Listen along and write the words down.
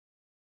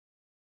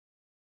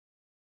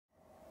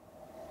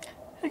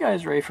Hey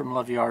guys, Ray from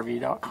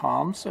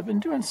loveyourrv.com. So I've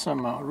been doing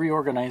some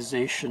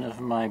reorganization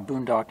of my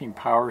boondocking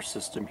power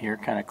system here,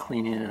 kind of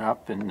cleaning it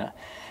up and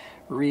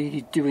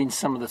redoing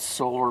some of the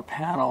solar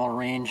panel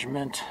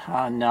arrangement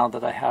now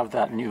that I have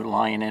that new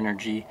Lion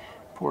Energy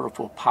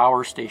portable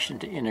power station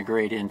to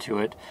integrate into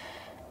it.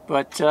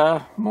 But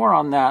more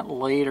on that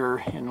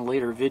later in a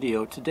later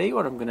video. Today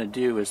what I'm going to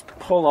do is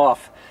pull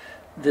off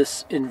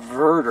this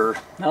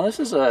inverter. Now this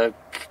is a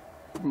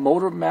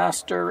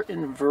Motomaster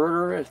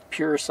inverter, a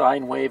pure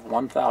sine wave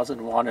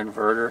 1000 watt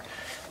inverter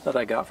that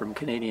I got from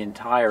Canadian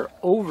Tire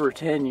over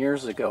 10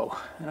 years ago,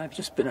 and I've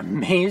just been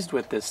amazed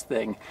with this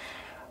thing.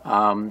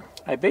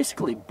 I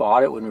basically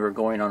bought it when we were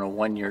going on a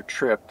one-year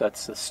trip.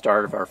 That's the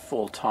start of our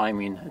full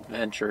timing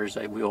adventures.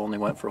 We only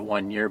went for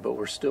 1 year, but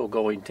we're still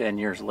going 10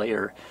 years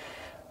later.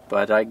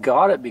 But I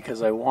got it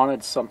because I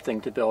wanted something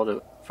to be able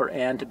to, for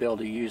Anne to be able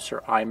to use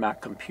her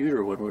iMac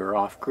computer when we were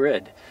off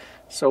grid.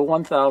 So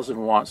 1000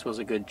 watts was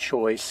a good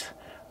choice.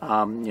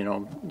 You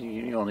know,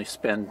 you only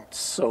spend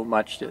so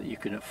much that you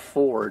can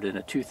afford in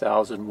a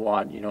 2000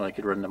 watt. You know, I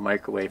could run the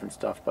microwave and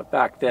stuff, but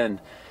back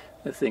then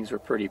the things were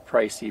pretty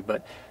pricey.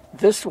 But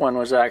this one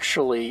was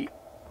actually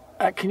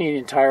at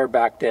Canadian Tire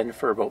back then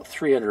for about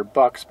 300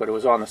 bucks, but it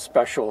was on a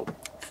special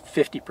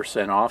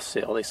 50% off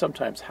sale. They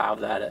sometimes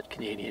have that at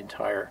Canadian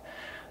Tire.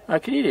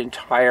 Canadian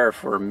Tire,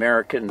 for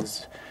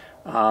Americans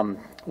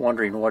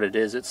wondering what it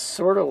is, it's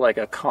sort of like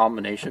a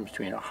combination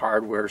between a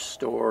hardware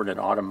store and an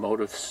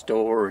automotive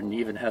store, and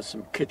even has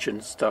some kitchen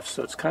stuff.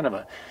 So it's kind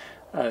of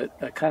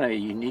a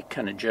unique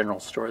kind of general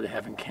store they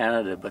have in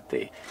Canada, but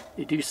they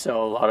do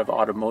sell a lot of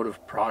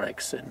automotive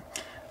products, and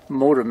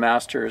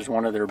Motomaster is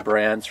one of their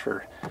brands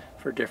for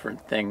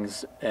different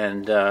things.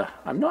 And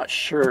I'm not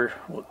sure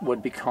what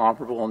would be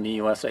comparable in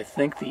the US. I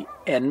think the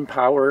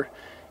N-Power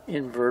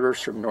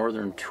inverters from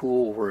Northern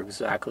Tool were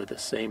exactly the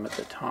same at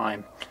the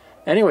time.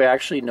 Anyway, I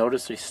actually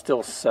noticed they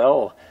still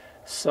sell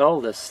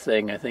this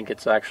thing. I think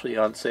it's actually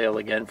on sale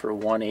again for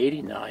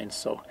 $189.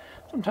 So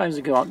sometimes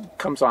it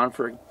comes on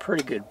for a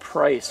pretty good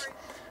price.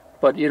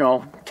 But you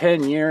know,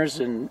 10 years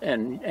and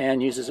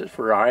Anne uses it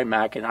for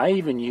iMac, and I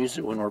even use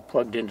it when we're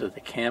plugged into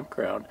the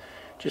campground,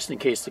 just in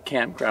case the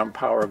campground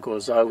power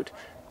goes out.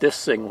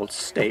 This thing will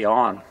stay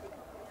on,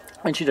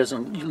 and she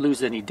doesn't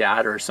lose any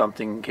data or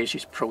something in case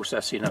she's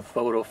processing a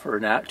photo for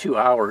 2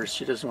 hours.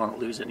 She doesn't want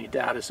to lose any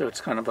data, so it's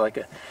kind of like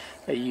a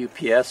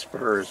UPS for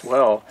her as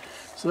well.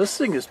 So this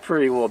thing has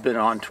pretty well been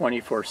on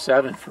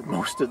 24/7 for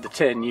most of the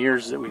 10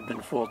 years that we've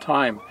been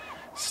full-time,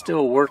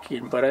 still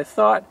working. But I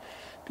thought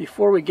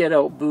before we get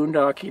out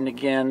boondocking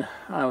again,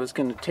 I was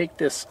going to take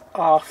this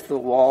off the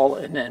wall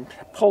and then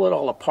pull it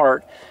all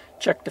apart,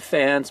 check the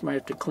fans, might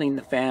have to clean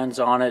the fans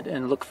on it,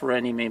 and look for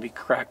any maybe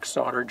cracked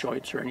solder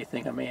joints or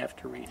anything I may have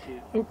to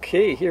redo.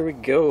 Okay, here we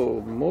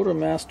go.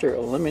 Motomaster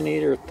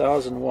Eliminator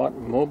 1000 watt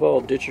mobile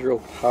digital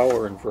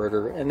power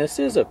inverter. And this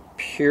is a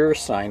pure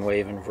sine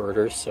wave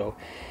inverter, so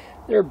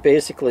they're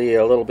basically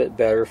a little bit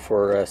better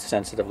for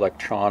sensitive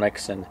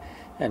electronics and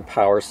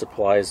power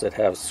supplies that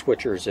have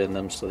switchers in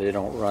them so they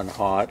don't run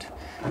hot.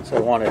 So I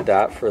wanted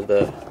that for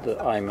the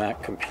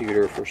iMac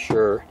computer for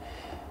sure.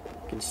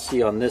 You can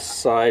see on this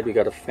side we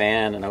got a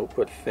fan, an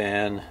output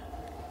fan,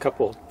 a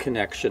couple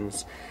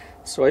connections.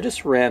 So I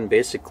just ran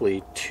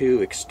basically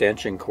 2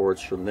 extension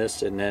cords from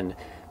this and then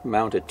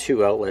mounted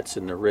 2 outlets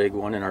in the rig,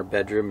 one in our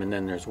bedroom and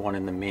then there's one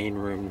in the main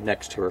room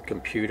next to our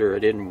computer. I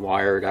didn't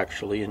wire it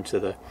actually into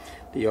the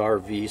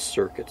RV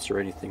circuits or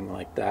anything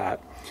like that.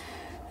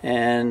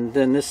 And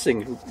then this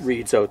thing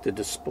reads out the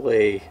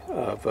display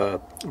of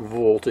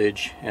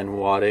voltage and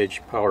wattage,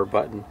 power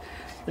button.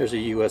 There's a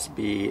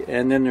USB,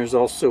 and then there's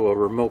also a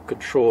remote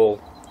control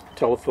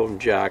telephone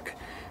jack.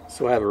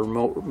 So I have a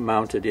remote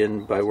mounted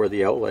in by where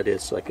the outlet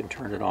is so I can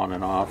turn it on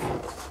and off.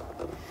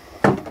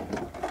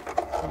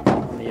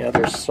 On the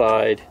other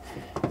side,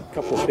 a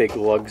couple big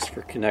lugs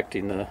for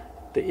connecting the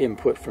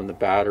input from the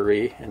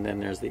battery, and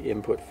then there's the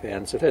input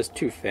fan. So it has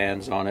 2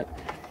 fans on it.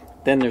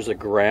 Then there's a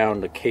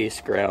ground, a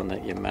case ground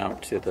that you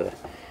mount to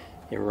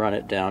you run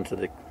it down to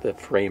the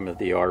frame of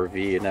the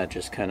RV, and that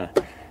just kind of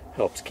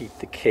helps keep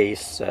the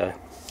case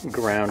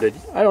grounded.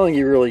 I don't think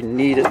you really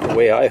need it the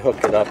way I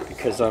hook it up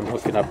because I'm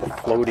hooking up a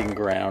floating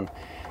ground.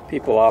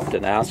 People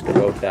often ask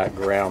about that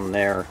ground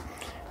there.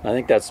 And I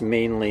think that's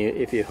mainly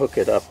if you hook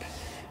it up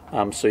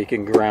so you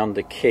can ground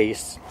the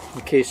case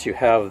in case you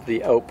have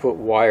the output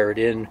wired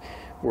in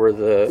where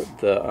the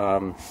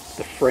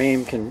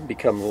frame can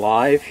become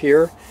live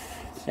here,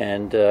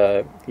 and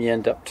you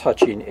end up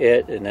touching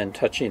it and then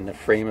touching the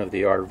frame of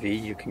the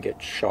RV, you can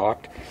get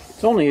shocked.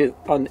 It's only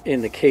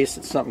in the case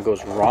that something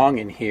goes wrong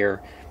in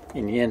here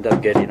and you end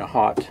up getting a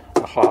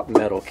hot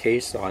metal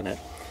case on it,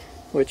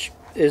 which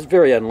is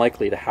very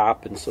unlikely to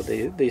happen. So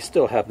they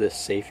still have this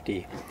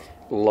safety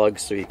lug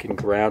so you can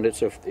ground it.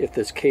 So if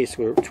this case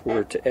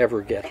were to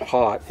ever get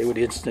hot, it would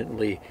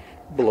instantly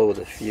blow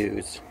the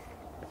fuse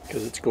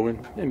because it's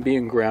going and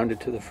being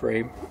grounded to the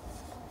frame.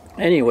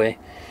 Anyway,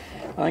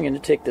 I'm going to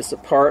take this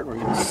apart. We're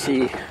going to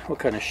see what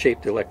kind of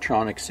shape the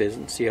electronics is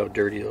and see how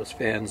dirty those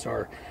fans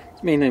are.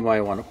 It's mainly why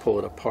I want to pull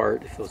it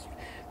apart. If those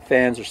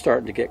fans are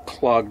starting to get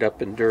clogged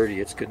up and dirty,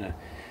 it's going to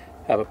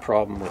have a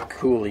problem with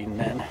cooling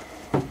then.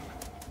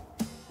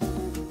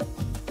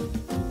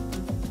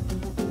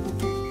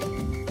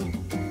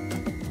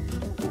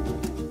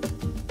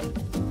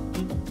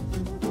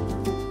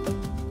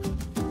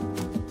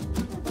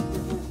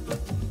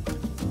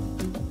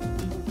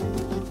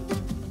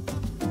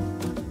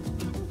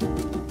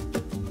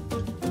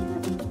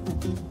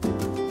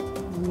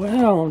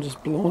 Well, I'm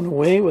just blown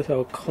away with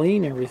how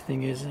clean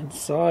everything is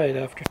inside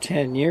after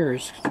 10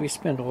 years. We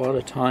spend a lot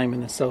of time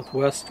in the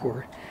southwest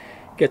where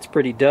it gets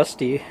pretty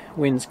dusty.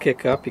 Winds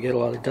kick up, you get a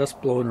lot of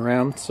dust blowing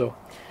around. So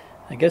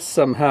I guess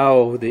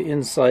somehow the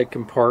inside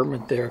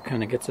compartment there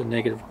kind of gets a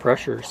negative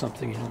pressure or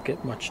something. You don't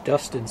get much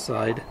dust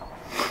inside.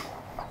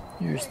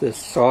 Here's this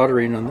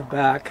soldering on the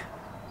back.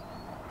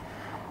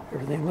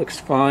 Everything looks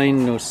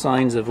fine. No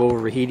signs of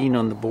overheating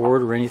on the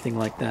board or anything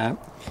like that.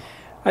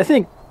 I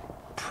think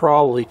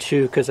probably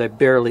too, because I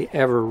barely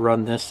ever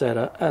run this at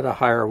a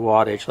higher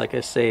wattage. Like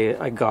I say,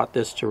 I got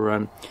this to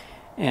run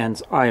and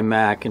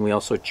iMac, and we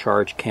also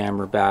charge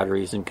camera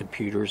batteries and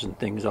computers and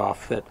things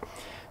off it.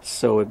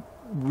 So it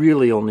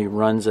really only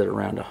runs at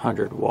around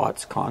 100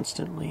 watts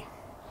constantly.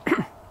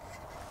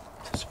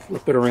 Just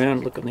flip it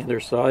around, look on the other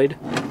side.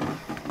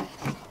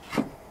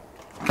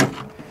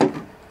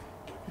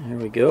 There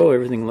we go,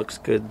 everything looks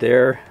good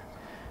there.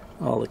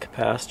 All the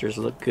capacitors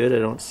look good. I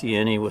don't see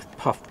any with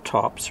puff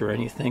tops or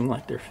anything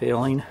like they're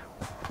failing.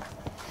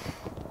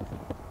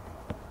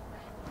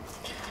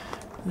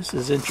 This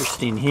is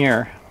interesting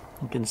here.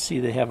 You can see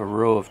they have a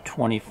row of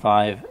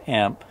 25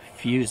 amp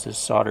fuses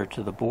soldered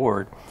to the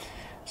board.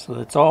 So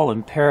it's all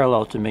in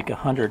parallel to make a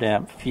 100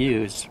 amp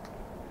fuse.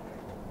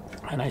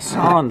 And I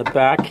saw on the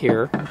back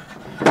here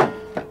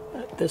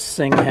that this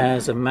thing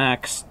has a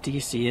max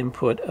DC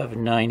input of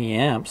 90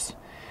 amps.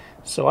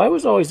 So I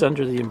was always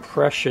under the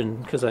impression,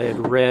 because I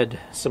had read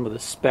some of the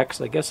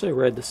specs, I guess I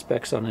read the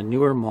specs on a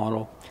newer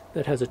model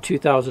that has a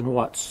 2000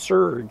 watt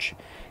surge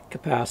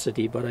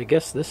capacity, but I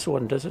guess this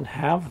one doesn't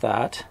have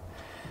that.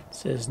 It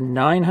says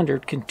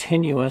 900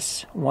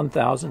 continuous,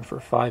 1000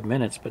 for 5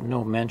 minutes, but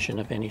no mention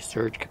of any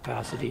surge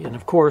capacity. And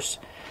of course,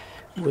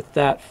 with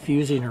that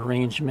fusing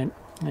arrangement,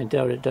 I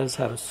doubt it does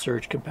have a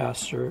surge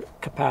capacitor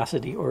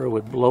capacity, or it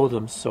would blow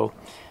them. So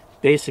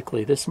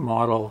basically this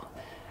model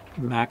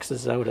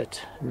maxes out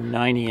at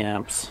 90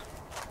 amps.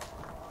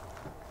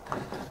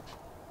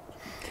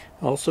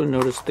 Also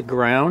notice the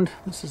ground.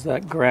 This is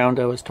that ground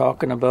I was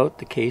talking about,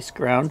 the case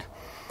ground.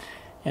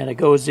 And it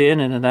goes in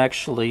and it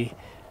actually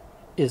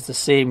is the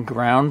same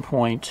ground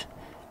point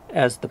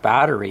as the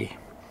battery.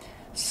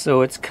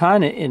 So it's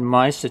kind of, in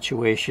my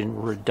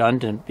situation,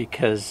 redundant,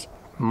 because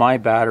my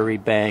battery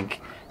bank,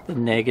 the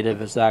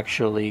negative, is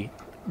actually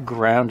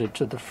grounded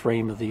to the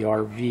frame of the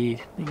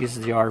RV. It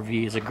uses the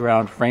RV as a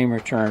ground frame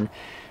return.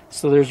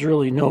 So there's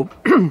really no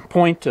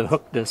point to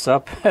hook this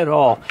up at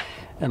all.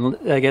 And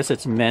I guess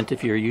it's meant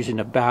if you're using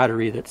a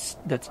battery that's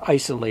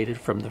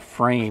isolated from the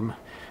frame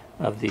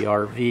of the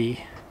RV.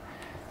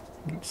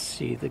 Let's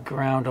see, the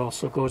ground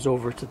also goes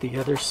over to the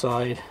other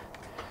side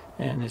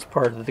and is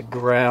part of the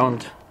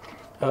ground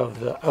of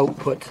the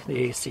output, the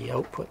AC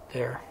output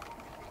there.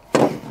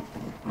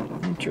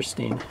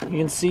 Interesting. You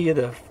can see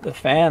the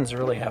fans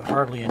really have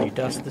hardly any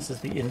dust. This is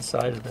the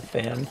inside of the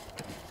fan.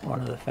 One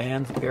of the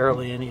fans,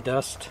 barely any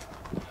dust.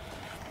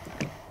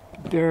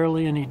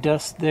 Barely any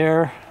dust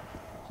there.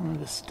 I'll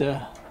just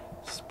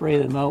spray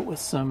them out with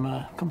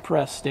some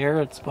compressed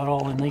air. It's about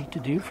all I need to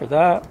do for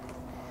that.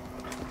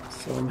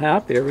 So I'm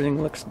happy.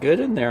 Everything looks good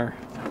in there.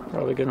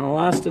 Probably going to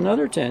last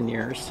another 10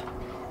 years.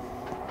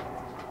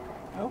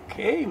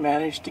 Okay,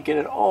 managed to get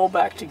it all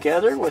back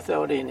together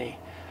without any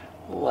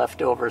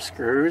leftover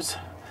screws.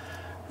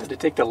 I had to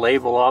take the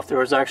label off. There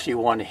was actually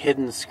one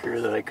hidden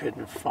screw that I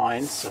couldn't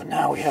find, so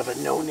now we have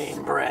a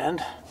no-name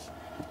brand.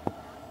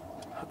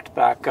 Hooked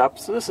back up.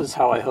 So this is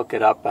how I hook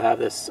it up. I have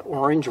this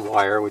orange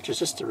wire, which is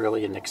just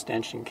really an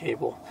extension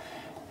cable,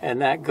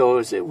 and that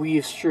goes, it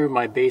weaves through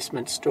my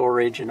basement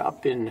storage and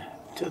up into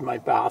my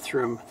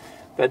bedroom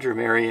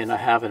area, and I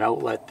have an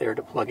outlet there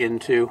to plug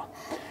into.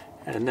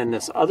 And then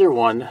this other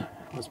one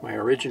was my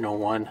original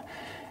one.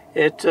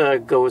 It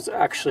goes,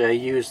 actually I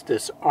used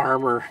this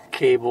armor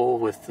cable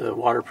with the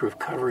waterproof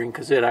covering,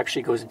 because it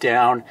actually goes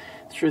down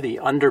through the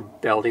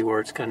underbelly where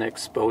it's kind of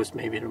exposed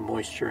maybe to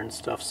moisture and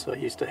stuff. So I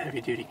used a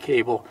heavy duty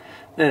cable.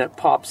 Then it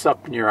pops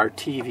up near our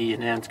TV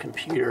and Ann's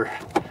computer.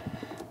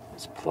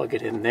 Just plug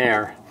it in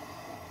there.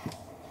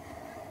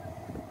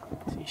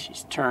 See,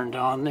 she's turned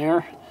on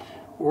there,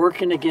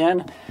 working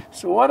again.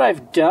 So what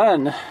I've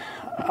done,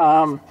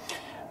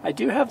 I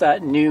do have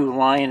that new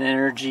Lion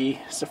Energy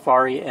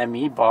Safari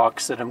ME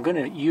box that I'm going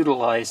to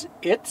utilize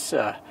its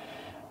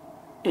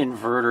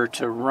inverter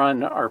to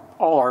run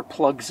all our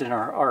plugs in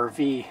our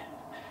RV.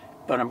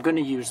 But I'm going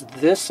to use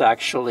this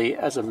actually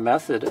as a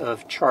method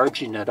of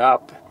charging it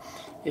up.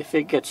 If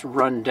it gets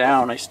run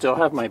down, I still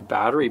have my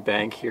battery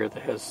bank here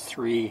that has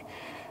 3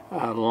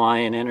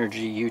 Lion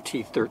Energy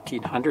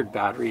UT1300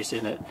 batteries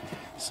in it.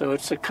 So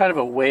it's a kind of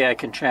a way I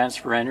can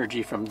transfer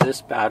energy from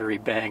this battery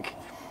bank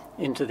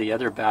into the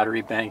other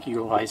battery bank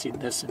utilizing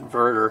this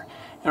inverter.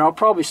 And I'll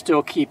probably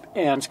still keep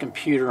Anne's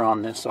computer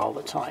on this all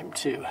the time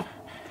too.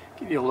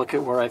 Give you a look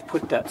at where I've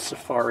put that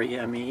Safari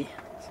ME.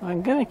 So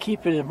I'm going to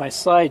keep it in my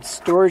side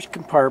storage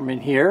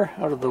compartment here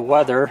out of the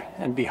weather,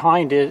 and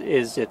behind it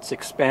is its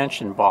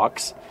expansion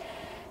box.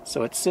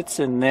 So it sits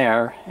in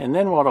there, and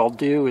then what I'll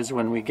do is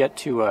when we get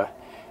to a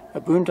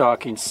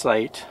boondocking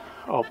site,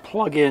 I'll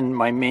plug in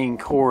my main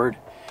cord,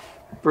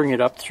 bring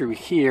it up through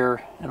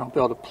here, and I'll be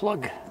able to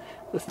plug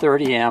the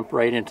 30 amp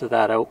right into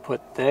that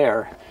output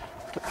there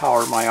to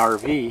power my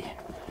RV.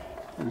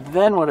 And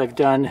then what I've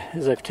done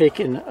is I've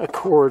taken a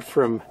cord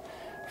from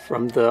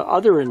the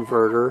other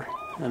inverter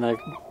and I've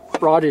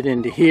brought it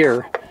into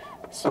here,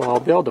 so I'll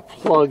be able to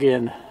plug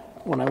in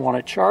when I want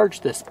to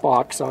charge this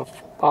box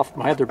off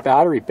my other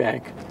battery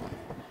bank,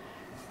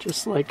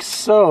 just like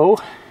so.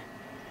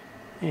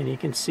 And you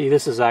can see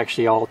this is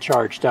actually all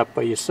charged up,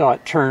 but you saw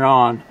it turn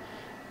on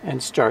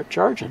and start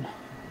charging.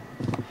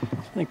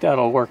 I think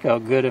that'll work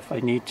out good if I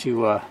need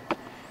to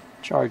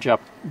charge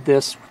up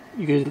this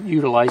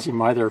utilizing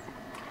my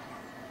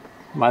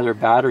other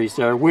batteries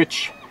there,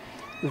 which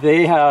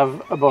they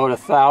have about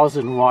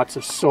 1,000 watts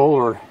of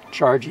solar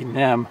charging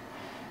them,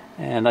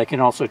 and I can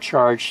also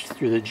charge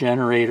through the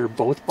generator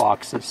both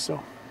boxes,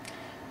 so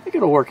I think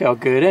it'll work out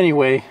good.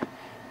 Anyway,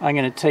 I'm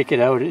going to take it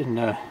out in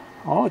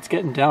oh, it's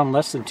getting down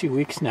less than 2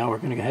 weeks now. We're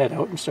going to head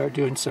out and start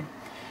doing some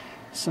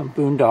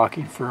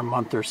boondocking for a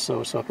month or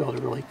so, so I'll be able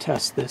to really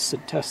test this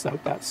and test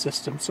out that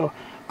system. So I'll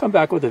come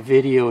back with a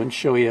video and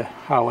show you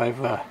how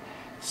I've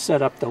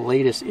set up the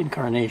latest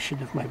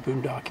incarnation of my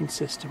boondocking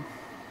system.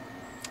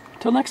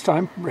 Till next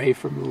time, Ray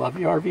from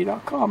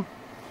loveyourrv.com.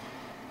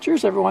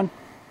 Cheers, everyone.